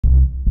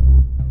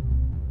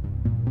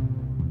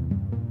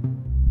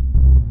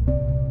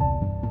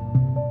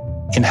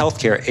In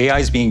healthcare, AI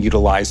is being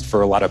utilized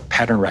for a lot of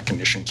pattern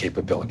recognition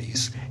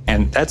capabilities.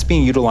 And that's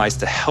being utilized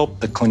to help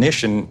the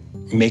clinician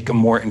make a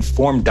more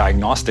informed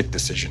diagnostic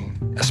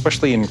decision,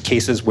 especially in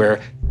cases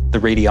where the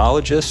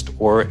radiologist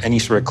or any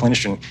sort of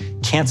clinician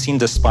can't seem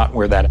to spot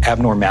where that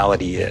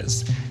abnormality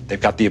is.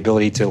 They've got the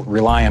ability to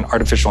rely on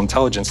artificial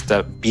intelligence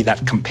to be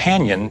that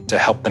companion to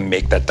help them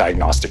make that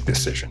diagnostic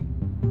decision.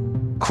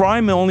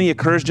 Crime only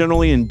occurs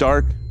generally in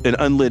dark and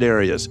unlit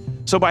areas.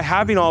 So by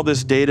having all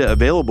this data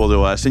available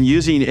to us and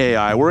using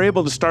AI, we're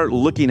able to start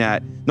looking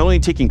at not only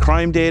taking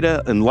crime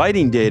data and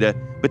lighting data,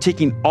 but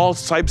taking all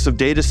types of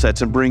data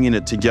sets and bringing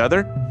it together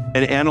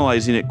and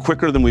analyzing it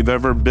quicker than we've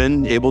ever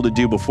been able to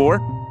do before.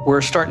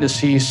 We're starting to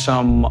see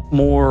some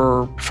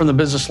more from the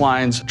business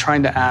lines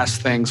trying to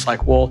ask things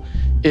like, well,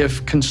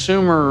 if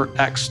consumer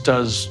X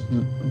does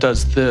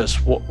this,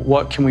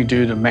 what can we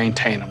do to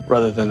maintain them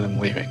rather than them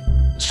leaving?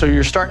 So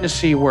you're starting to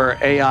see where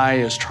AI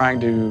is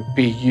trying to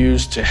be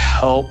used to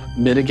help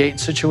mitigate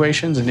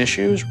situations and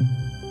issues.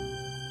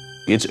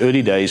 It's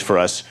early days for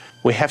us.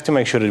 We have to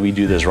make sure that we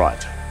do this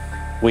right.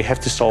 We have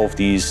to solve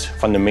these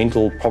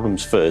fundamental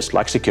problems first,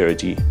 like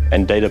security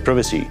and data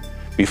privacy,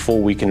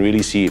 before we can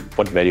really see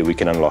what value we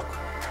can unlock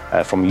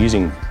from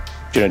using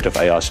generative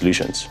AI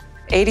solutions.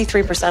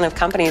 83% of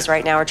companies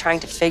right now are trying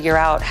to figure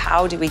out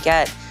how do we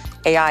get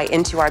AI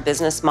into our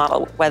business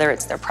model, whether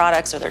it's their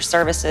products or their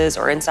services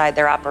or inside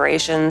their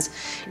operations.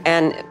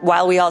 And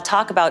while we all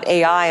talk about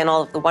AI and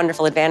all of the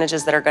wonderful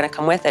advantages that are going to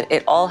come with it,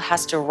 it all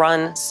has to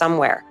run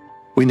somewhere.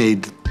 We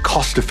need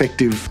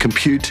cost-effective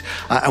compute,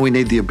 and we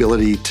need the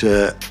ability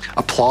to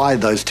apply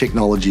those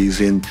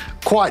technologies in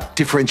quite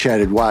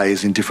differentiated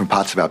ways in different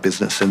parts of our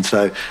business. And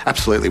so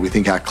absolutely, we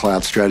think our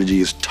cloud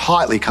strategy is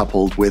tightly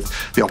coupled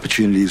with the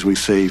opportunities we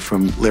see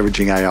from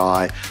leveraging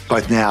AI,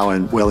 both now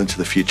and well into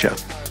the future.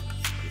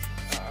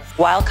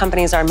 While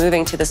companies are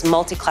moving to this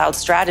multi-cloud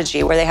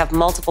strategy where they have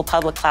multiple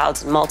public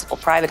clouds and multiple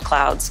private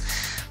clouds,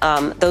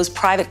 those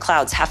private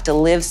clouds have to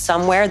live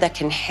somewhere that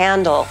can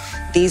handle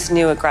these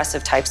new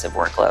aggressive types of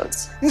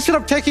workloads. Instead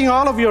of taking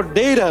all of your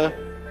data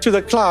to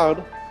the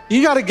cloud,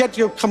 you got to get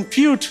your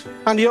compute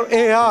and your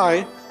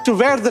AI to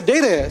where the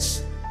data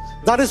is.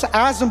 That is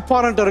as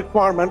important a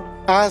requirement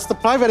as the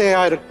private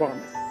AI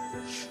requirement.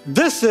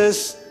 This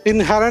is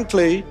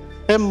inherently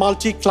a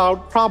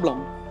multi-cloud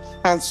problem.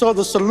 And so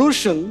the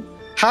solution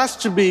has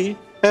to be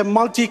a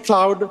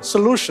multi-cloud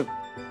solution.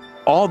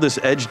 All this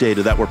edge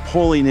data that we're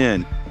pulling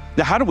in,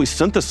 now how do we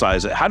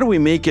synthesize it? How do we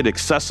make it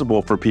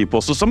accessible for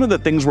people? So some of the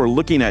things we're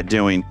looking at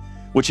doing,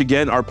 which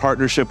again, our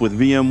partnership with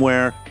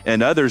VMware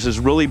and others is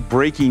really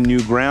breaking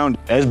new ground.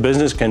 As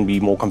business can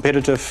be more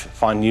competitive,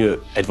 find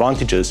new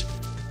advantages,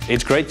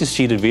 it's great to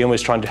see that VMware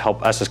is trying to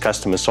help us as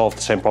customers solve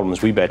the same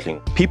problems we're battling.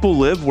 People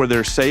live where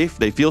they're safe,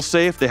 they feel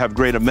safe, they have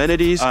great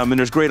amenities, and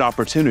there's great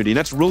opportunity. And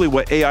that's really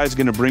what AI is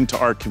going to bring to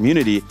our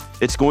community.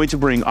 It's going to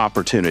bring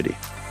opportunity.